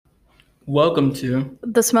Welcome to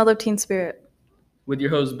The Smell of Teen Spirit, with your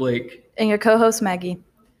host Blake. and your co host Maggie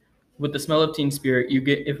With the smell of teen spirit, you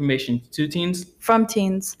get information to teens from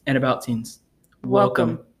Teens. and about teens.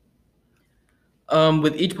 Welcome.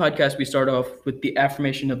 With each podcast, we start off with the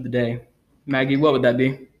affirmation of the day. Maggie, what would that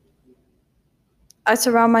be? I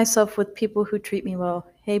surround myself with people who treat me well.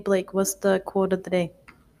 Hey Blake, what's the quote of the day?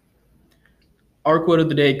 Our quote of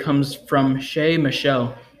the day comes from Shay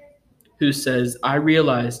Michelle, who says, "I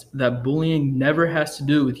realized that bullying never has to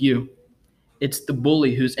do with you. It's the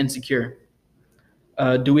bully who's insecure."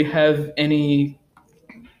 Do we have any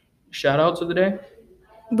shout outs of the day?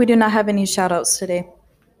 We do not have any shout outs today.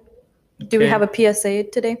 Do we Okay. have a PSA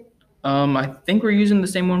today? I think we're using the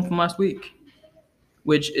same one from last week,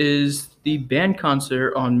 which is the band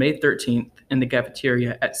concert on May 13th in the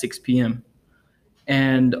cafeteria at 6 p.m.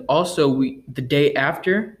 And also, the day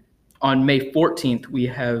after, on May 14th, we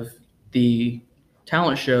have the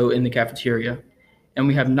talent show in the cafeteria, and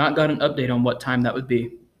we have not got an update on what time that would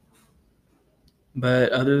be.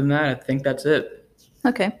 But other than that, I think that's it.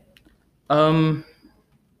 Okay. I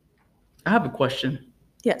have a question.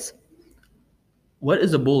 Yes. What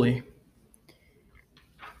is a bully?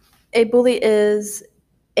 A bully is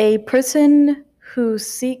a person who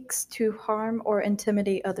seeks to harm or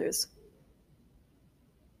intimidate others.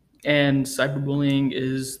 And cyberbullying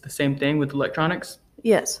is the same thing with electronics?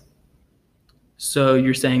 Yes. So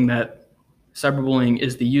you're saying that cyberbullying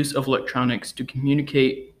is the use of electronics to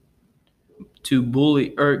communicate to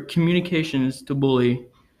bully, or communications to bully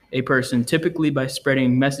a person, typically by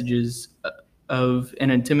spreading messages of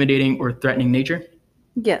an intimidating or threatening nature?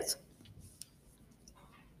 Yes.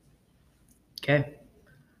 Okay.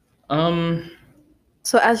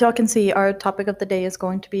 So, as y'all can see, our topic of the day is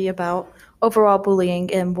going to be about overall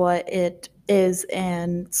bullying and what it is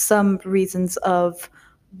and some reasons of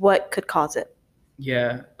what could cause it.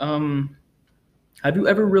 Yeah. Have you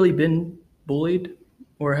ever really been bullied,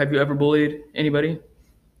 or have you ever bullied anybody?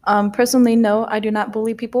 Personally, no, I do not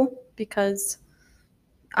bully people because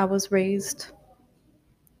I was raised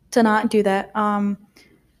to not do that.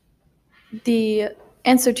 The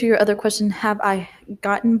answer to your other question, have I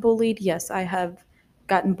gotten bullied? Yes, I have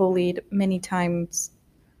gotten bullied many times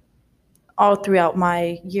all throughout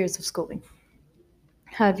my years of schooling.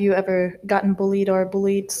 Have you ever gotten bullied or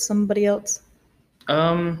bullied somebody else?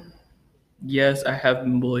 Yes, I have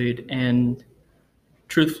been bullied, and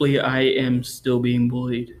truthfully, I am still being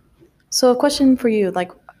bullied. So, a question for you,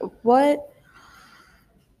 like,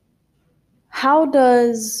 how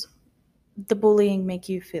does the bullying make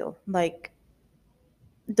you feel? Like,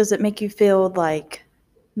 does it make you feel like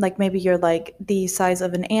maybe you're like the size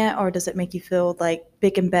of an ant, or does it make you feel like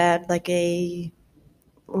big and bad, like a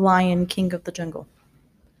lion king of the jungle?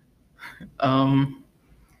 Um,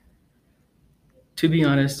 to be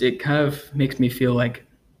honest, it kind of makes me feel like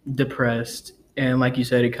depressed, and like you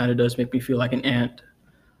said, it kind of does make me feel like an ant.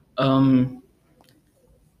 Um,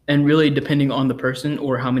 and really, depending on the person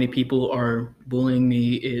or how many people are bullying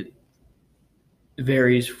me, it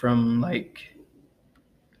varies from I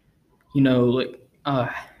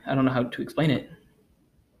don't know how to explain it.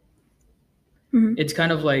 Mhm. It's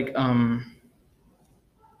kind of like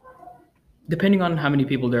depending on how many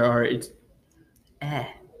people there are, it's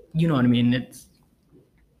you know what I mean. It's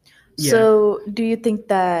yeah. So, do you think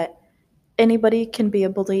that anybody can be a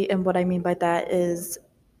bully? And what I mean by that is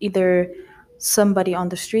either somebody on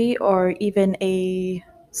the street or even a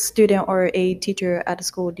student or a teacher at a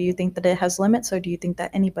school. Do you think that it has limits, or do you think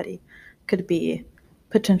that anybody could be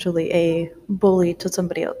potentially a bully to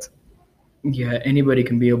somebody else? Yeah, anybody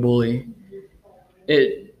can be a bully.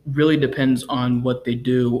 It really depends on what they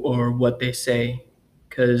do or what they say,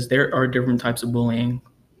 because there are different types of bullying: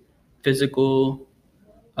 physical,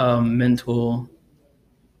 mental,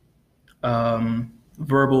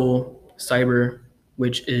 verbal, cyber,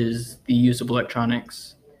 which is the use of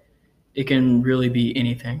electronics. It can really be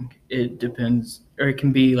anything. It depends, or it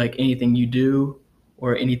can be like anything you do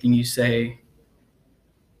or anything you say.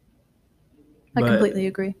 I But completely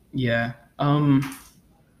agree. yeah,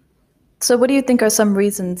 So, what do you think are some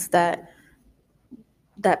reasons that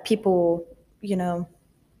people,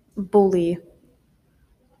 bully?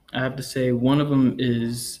 I have to say one of them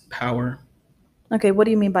is power. Okay, what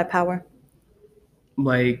do you mean by power?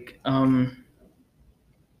 Like,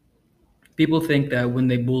 people think that when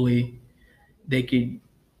they bully, they could,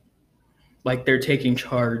 like, they're taking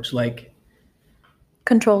charge. Like,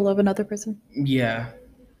 Control of another person. yeah,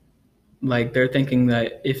 like they're thinking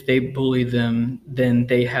that if they bully them, then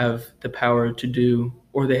they have the power to do,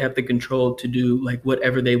 or they have the control to do, like,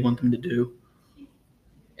 whatever they want them to do.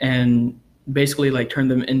 And basically, like, turn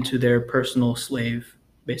them into their personal slave,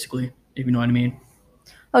 basically. if you know what I mean.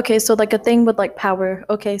 Okay, so like a thing with like power.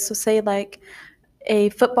 Okay, so say like a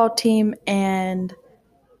football team and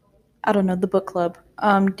I don't know, the book club.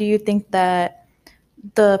 Do you think that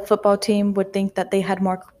the football team would think that they had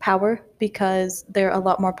more power because they're a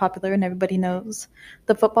lot more popular and everybody knows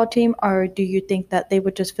the football team? Or do you think that they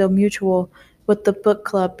would just feel mutual with the book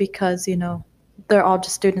club because, they're all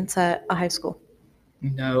just students at a high school?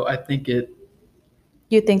 No, I think it.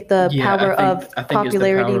 You think the Yeah, power of I think it's the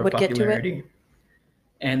popularity power of would get to it? popularity,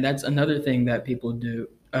 and that's another thing that people do.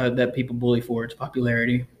 That people bully for, it's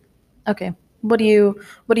popularity. Okay. What do you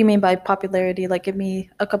mean by popularity? Like give me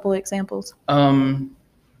a couple of examples. Um,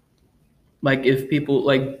 like if people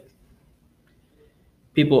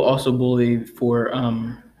also bully for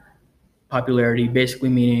popularity, basically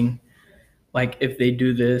meaning like if they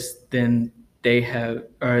do this, then they have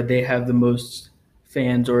the most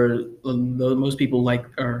fans or the most people like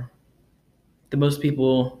or the most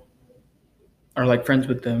people are like friends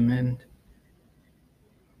with them, and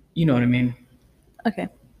you know what I mean. Okay.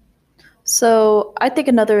 So I think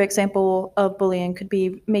another example of bullying could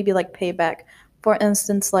be maybe like payback. For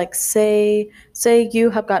instance, like say you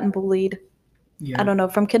have gotten bullied, I Yeah, don't know,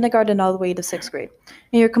 from kindergarten all the way to sixth grade,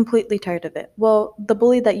 and you're completely tired of it. Well, the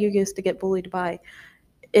bully that you used to get bullied by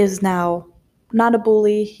is now not a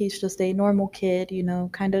bully. He's just a normal kid,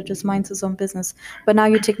 kind of just minds his own business. But now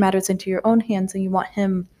you take matters into your own hands and you want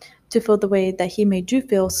him to feel the way that he made you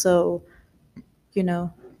feel. So, you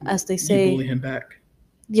know, as they you say, bully him back,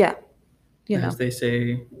 yeah, you as know, they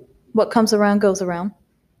say, what comes around goes around.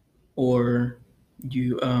 or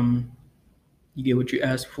you you get what you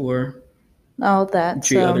ask for. All You that.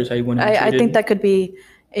 treat So others how you want to be I think treated. that could be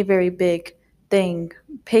a very big thing.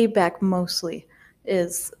 Payback mostly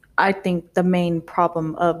is, I think, the main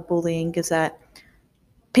problem of bullying is that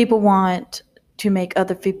people want to make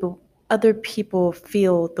other people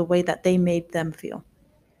feel the way that they made them feel.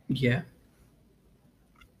 Yeah.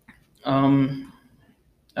 Um,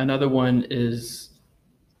 Another one is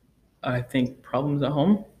I think problems at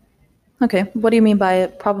home. Okay, what do you mean by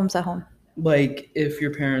problems at home? Like if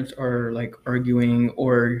your parents are like arguing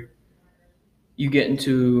or you get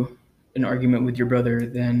into an argument with your brother,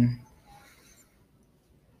 then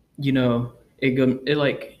you know it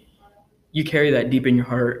like you carry that deep in your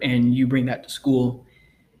heart and you bring that to school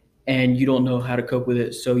and you don't know how to cope with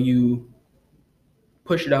it, so you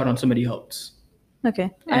push it out on somebody else.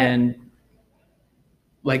 Okay, And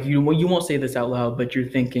like you won't say this out loud, but you're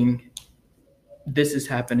thinking this is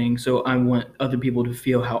happening, so I want other people to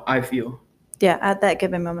feel how I feel. yeah, at that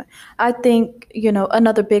given moment, I think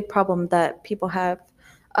another big problem that people have,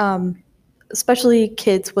 um, especially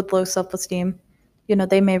kids with low self-esteem,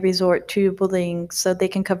 they may resort to bullying so they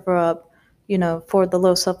can cover up, for the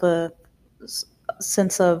low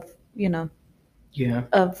sense of, Yeah,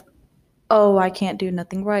 of, oh, I can't do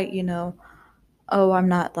nothing right, oh, I'm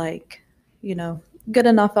not like, you know, good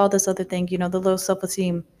enough, all this other thing, the low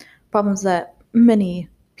self-esteem problems that many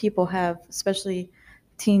people have, especially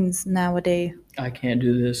teens nowadays. I can't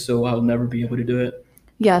do this, so I'll never be able to do it.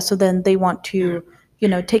 Yeah, so then they want to,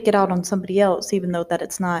 take it out on somebody else, even though that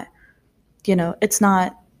it's not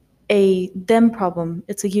a them problem,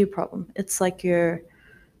 it's a you problem. It's like you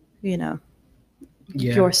know,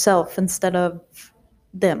 Yeah, yourself instead of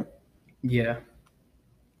them. yeah.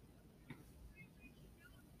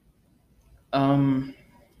 Um,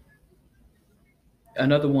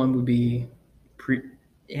 Another one would be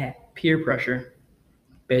peer pressure,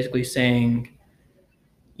 basically saying,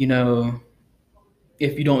 you know,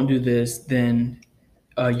 if you don't do this, then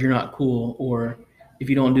you're not cool, or if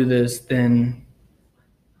you don't do this, then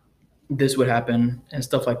this would happen, and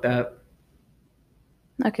stuff like that.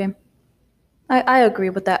 Okay. I agree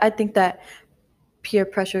with that. I think that peer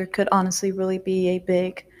pressure could honestly really be a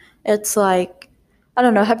big, it's like, I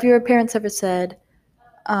don't know, have your parents ever said,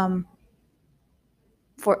 um,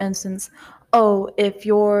 for instance, oh, if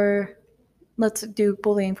you're, let's do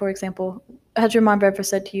bullying, for example. Has your mom ever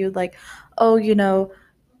said to you, like, oh,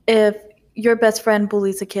 if your best friend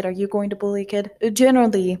bullies a kid, are you going to bully a kid?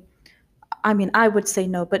 Generally, I mean, I would say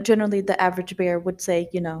no, but generally the average bear would say,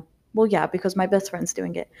 well, yeah, because my best friend's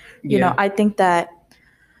doing it. Yeah, I think that,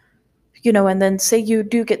 and then say you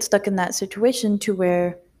do get stuck in that situation to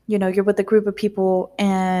where, you're with a group of people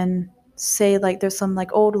and say like there's some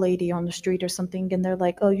like old lady on the street or something and they're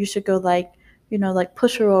like, oh, you should go like, like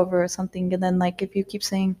push her over or something. And then like if you keep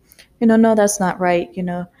saying, no, that's not right,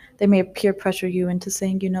 they may peer pressure you into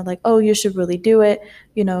saying, like, oh, you should really do it,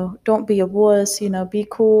 don't be a wuss, be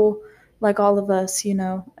cool like all of us,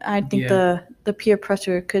 I think yeah, the peer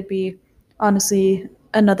pressure could be honestly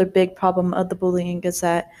another big problem of the bullying is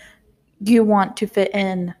that you want to fit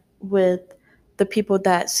in, with the people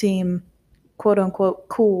that seem quote unquote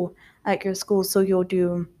cool at your school, so you'll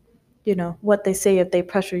do, what they say if they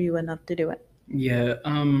pressure you enough to do it. Yeah.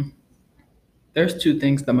 There's two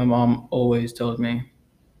things that my mom always tells me.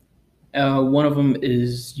 One of them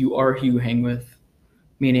is you are who you hang with,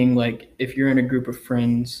 meaning like if you're in a group of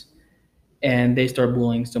friends and they start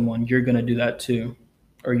bullying someone, you're gonna do that too,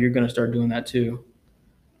 or you're gonna start doing that too.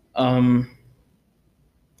 Um,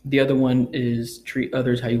 the other one is treat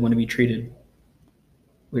others how you want to be treated,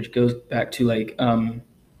 which goes back to like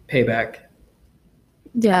payback,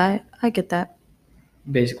 Yeah, I get that.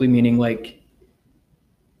 basically meaning like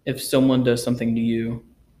if someone does something to you,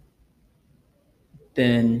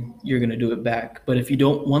 then you're gonna do it back. But if you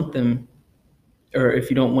don't want them, or if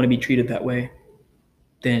you don't want to be treated that way,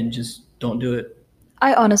 then just don't do it.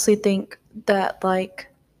 I honestly think that like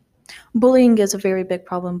bullying is a very big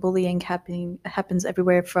problem. Bullying happens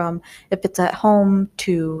everywhere, from if it's at home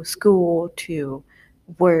to school to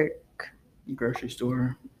work, Grocery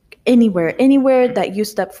store. anywhere that you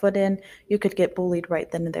step foot in, you could get bullied right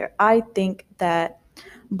then and there. I think that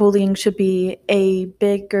bullying should be a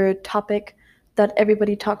bigger topic that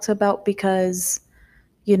everybody talks about, because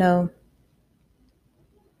you know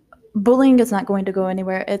bullying is not going to go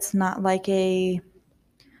anywhere. It's not like a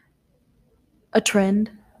trend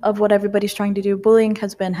of what everybody's trying to do. Bullying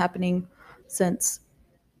has been happening since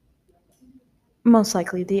most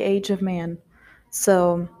likely the age of man.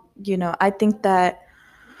 So, I think that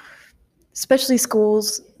especially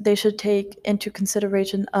schools, they should take into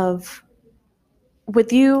consideration of,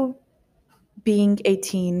 with you being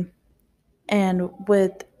 18 and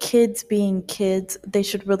with kids being kids, they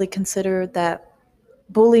should really consider that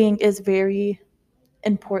bullying is very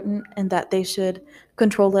important and that they should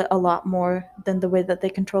control it a lot more than the way that they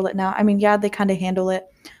control it now. I mean, yeah, they kind of handle it,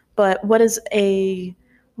 but what is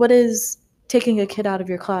taking a kid out of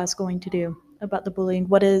your class going to do about the bullying?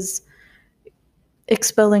 What is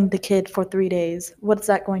expelling the kid for 3 days? What's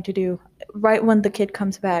that going to do? Right when the kid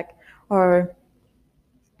comes back, or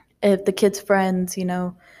if the kid's friends,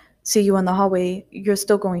 see you in the hallway, you're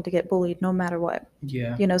still going to get bullied no matter what.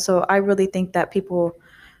 Yeah. So I really think that people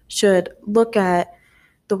should look at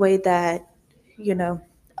the way that, you know,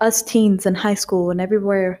 us teens in high school and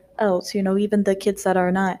everywhere else, even the kids that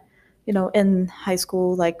are not, in high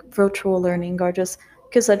school, like virtual learning, or just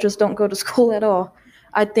kids that just don't go to school at all.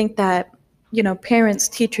 I think that, parents,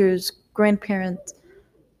 teachers, grandparents,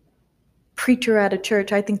 preacher at a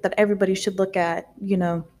church, I think that everybody should look at,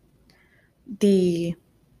 the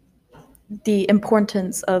the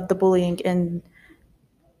importance of the bullying, and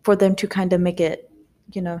for them to kind of make it,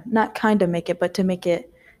 not kind of make it, but to make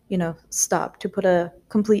it, stop, to put a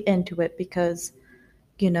complete end to it, because,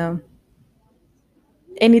 you know,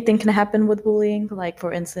 anything can happen with bullying. Like,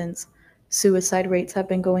 for instance, suicide rates have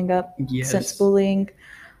been going up since Yes. bullying.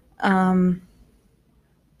 Um,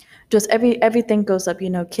 just everything goes up.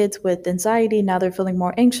 Kids with anxiety, now they're feeling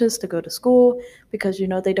more anxious to go to school because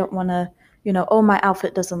they don't want to, oh, my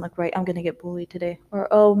outfit doesn't look right, I'm going to get bullied today. Or,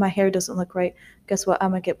 oh, my hair doesn't look right, guess what, I'm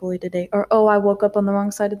going to get bullied today. Or, oh, I woke up on the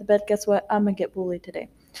wrong side of the bed, guess what, I'm going to get bullied today.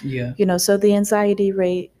 Yeah. So the anxiety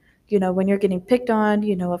rate, when you're getting picked on,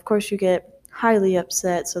 of course you get highly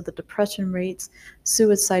upset. So the depression rates,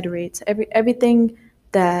 suicide rates, everything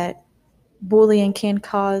that bullying can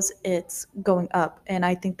cause, it's going up. And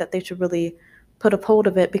I think that they should really put a hold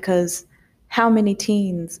of it, because how many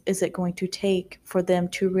teens is it going to take for them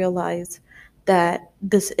to realize that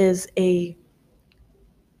this is a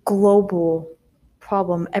global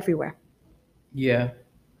problem everywhere? Yeah.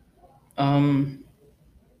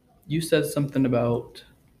 You said something about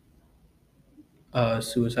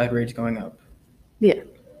suicide rates going up. Yeah.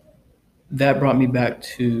 That brought me back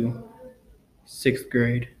to 6th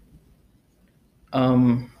grade.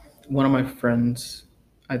 One of my friends,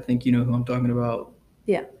 I think you know who I'm talking about.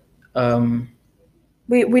 Yeah. Um,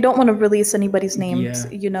 We don't want to release anybody's names,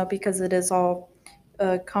 Yeah. because it is all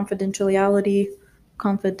confidentiality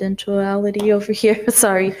over here.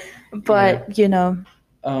 Sorry, but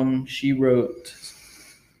she wrote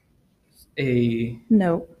a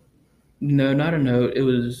no. no, not a note. It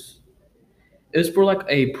was for like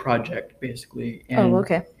a project basically, and Oh,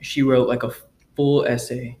 okay. she wrote like a full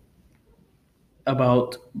essay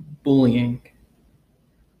about bullying.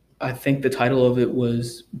 I think the title of it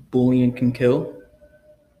was "Bullying Can Kill."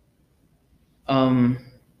 Um,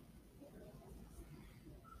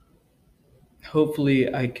 hopefully,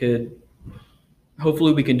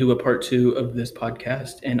 hopefully we can do a part 2 of this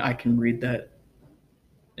podcast, and I can read that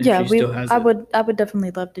if Yeah, she still has I it. would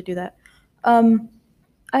definitely love to do that. Um,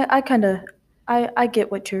 I kind of, I get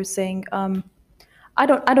what you're saying. I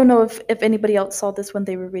don't know if anybody else saw this when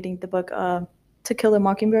they were reading the book To Kill a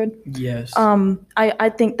Mockingbird. Yes. I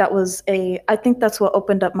think I think that's what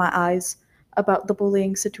opened up my eyes about the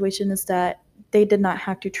bullying situation, is that they did not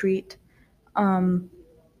have to treat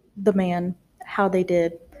the man how they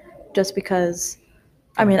did just because.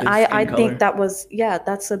 I Of mean, his I skin think color. that was, yeah,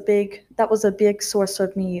 that was a big source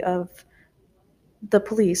of me of the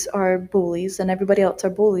police are bullies and everybody else are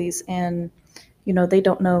bullies, and they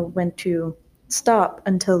don't know when to stop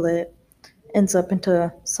until it ends up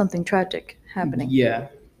into something tragic happening. Yeah.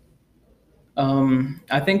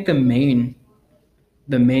 I think the main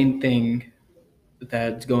thing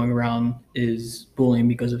that's going around is bullying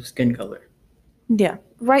because of skin color. Yeah,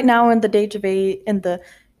 right now in the age of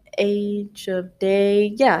age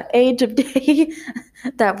of day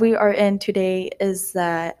that we are in today, is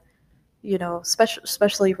that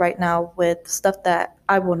especially right now with stuff that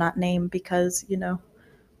I will not name, because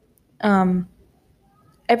um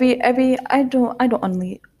every I don't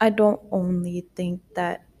only think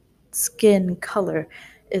that skin color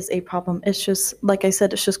is a problem. It's just, like I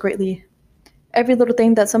said, it's just greatly every little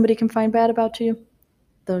thing that somebody can find bad about you,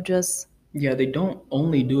 they'll just Yeah, they don't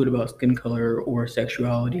only do it about skin color or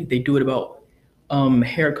sexuality. They do it about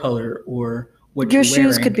hair color or what your you're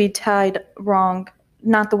shoes could wearing. be tied wrong,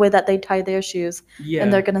 not the way that they tie their shoes,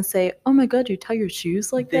 and they're Yeah, gonna say, "Oh my God, you tie your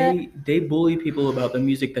shoes like that?" they bully people about the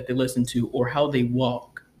music that they listen to or how they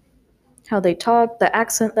walk. How they talk, the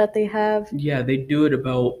accent that they have, Yeah, they do it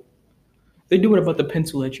about the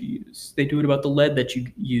pencil that you use. They do it about the lead that you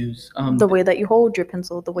use. the way that you hold your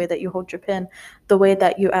pencil, the way that you hold your pen, the way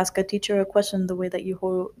that you ask a teacher a question, the way that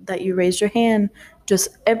you raise your hand,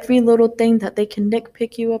 just every little thing that they can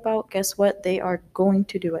nitpick you about. Guess what? They are going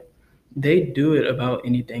to do it. They do it about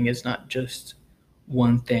anything. It's not just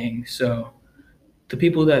one thing. So the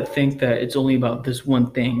people that think that it's only about this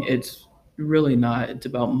one thing, it's really not. It's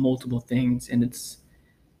about multiple things, and it's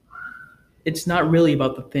not really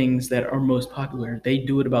about the things that are most popular. They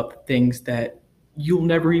do it about the things that you'll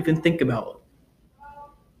never even think about.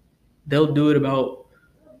 They'll do it about,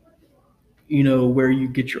 where you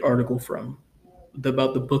get your article from,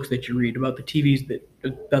 about the books that you read, about the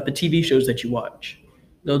TV shows that you watch.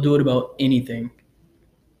 They'll do it about anything.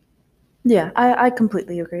 Yeah, I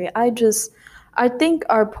completely agree. I think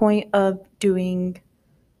our point of doing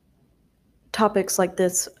topics like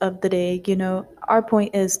this of the day, our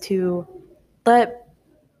point is to let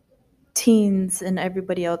teens and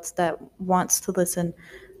everybody else that wants to listen,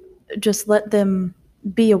 just let them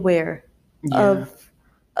be aware Yeah,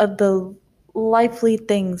 of the lively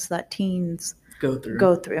things that teens go through.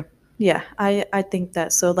 go through. Yeah, I think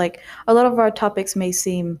that. So, like, a lot of our topics may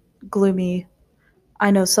seem gloomy. I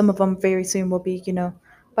know some of them very soon will be,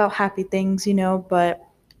 about happy things, but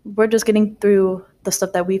we're just getting through the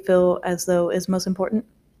stuff that we feel as though is most important,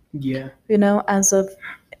 Yeah, as of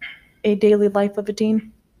a daily life of a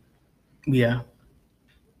teen. yeah.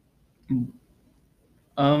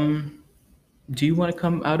 Um, do you want to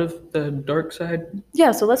come out of the dark side?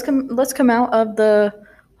 Yeah, so let's come out of the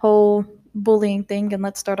whole bullying thing, and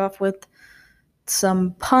let's start off with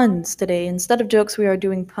some puns today. Instead of jokes, we are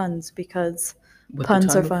doing puns because With the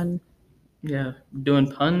puns are time of fun. Yeah,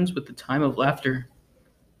 doing puns with the time of laughter.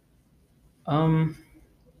 Um,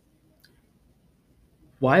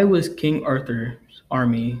 why was King Arthur's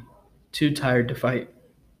army too tired to fight?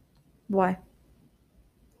 Why?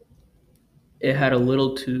 It had a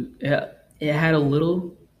little too. It had a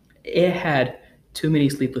little. It had too many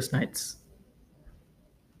sleepless nights.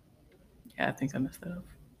 Yeah, I think I messed that up.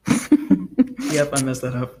 Yep, I messed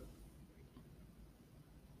that up.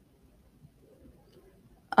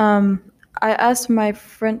 um, I asked my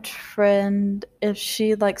French friend if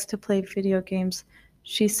she likes to play video games.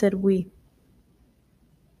 She said we.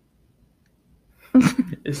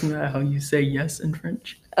 Isn't that how you say yes in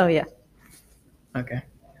French? Oh yeah. Okay,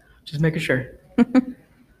 just making sure.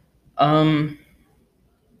 Um,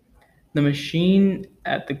 the machine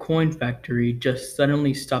at the coin factory just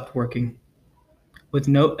suddenly stopped working with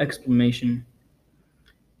no explanation.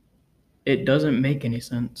 It doesn't make any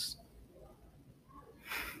sense.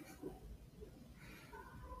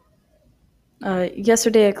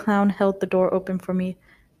 Yesterday, a clown held the door open for me.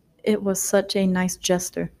 It was such a nice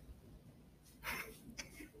gesture.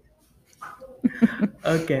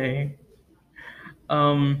 Okay.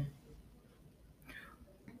 Um,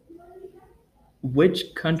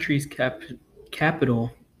 which country's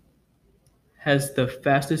capital has the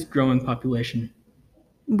fastest growing population?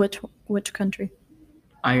 Which country?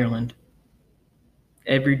 Ireland.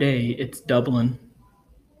 Every day it's Dublin.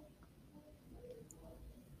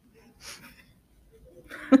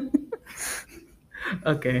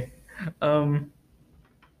 Okay. Um,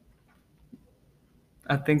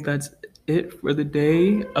 I think that's it for the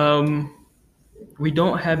day. We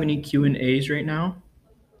don't have any Q&As right now.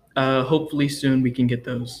 Hopefully soon we can get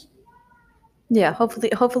those. Yeah,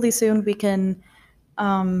 hopefully soon we can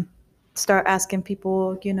start asking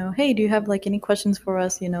people, hey, do you have like any questions for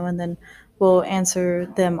us, and then we'll answer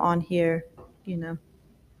them on here,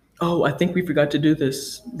 Oh, I think we forgot to do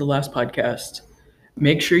this the last podcast.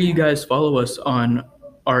 Make sure you guys follow us on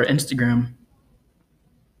our Instagram.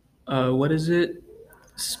 What is it?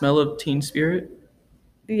 Smell of Teen Spirit?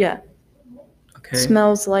 Yeah, Okay.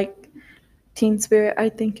 smells like Teen Spirit, I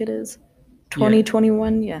think it is.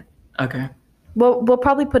 2021, yeah. Okay. We'll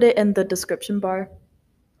probably put it in the description bar.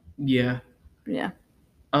 Yeah. Yeah.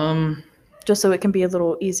 Um, Just so it can be a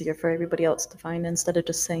little easier for everybody else to find instead of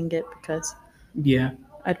just saying it, because yeah.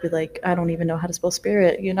 I'd be like, I don't even know how to spell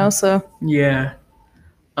spirit, so. Yeah.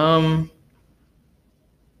 Do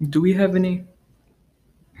we have any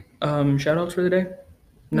shout outs for the day?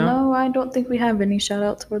 No, I don't think we have any shout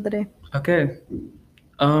outs for the day. Okay.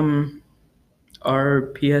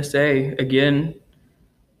 Our PSA again,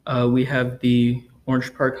 we have the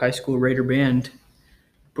Orange Park High School Raider Band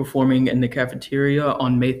performing in the cafeteria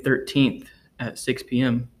on May 13th at 6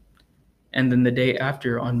 p.m. And then the day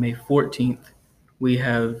after, on May 14th, we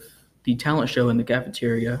have the talent show in the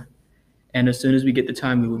cafeteria. And as soon as we get the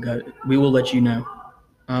time, we will let you know.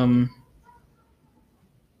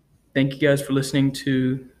 Thank you guys for listening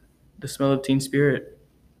to The Smell of Teen Spirit.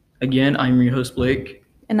 Again, I'm your host, Blake.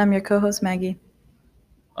 And I'm your co-host, Maggie.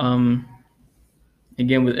 Again,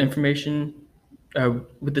 with information,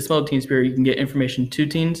 with The Smell of Teen Spirit, you can get information to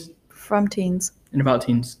teens. From teens. And about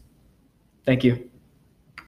teens. Thank you.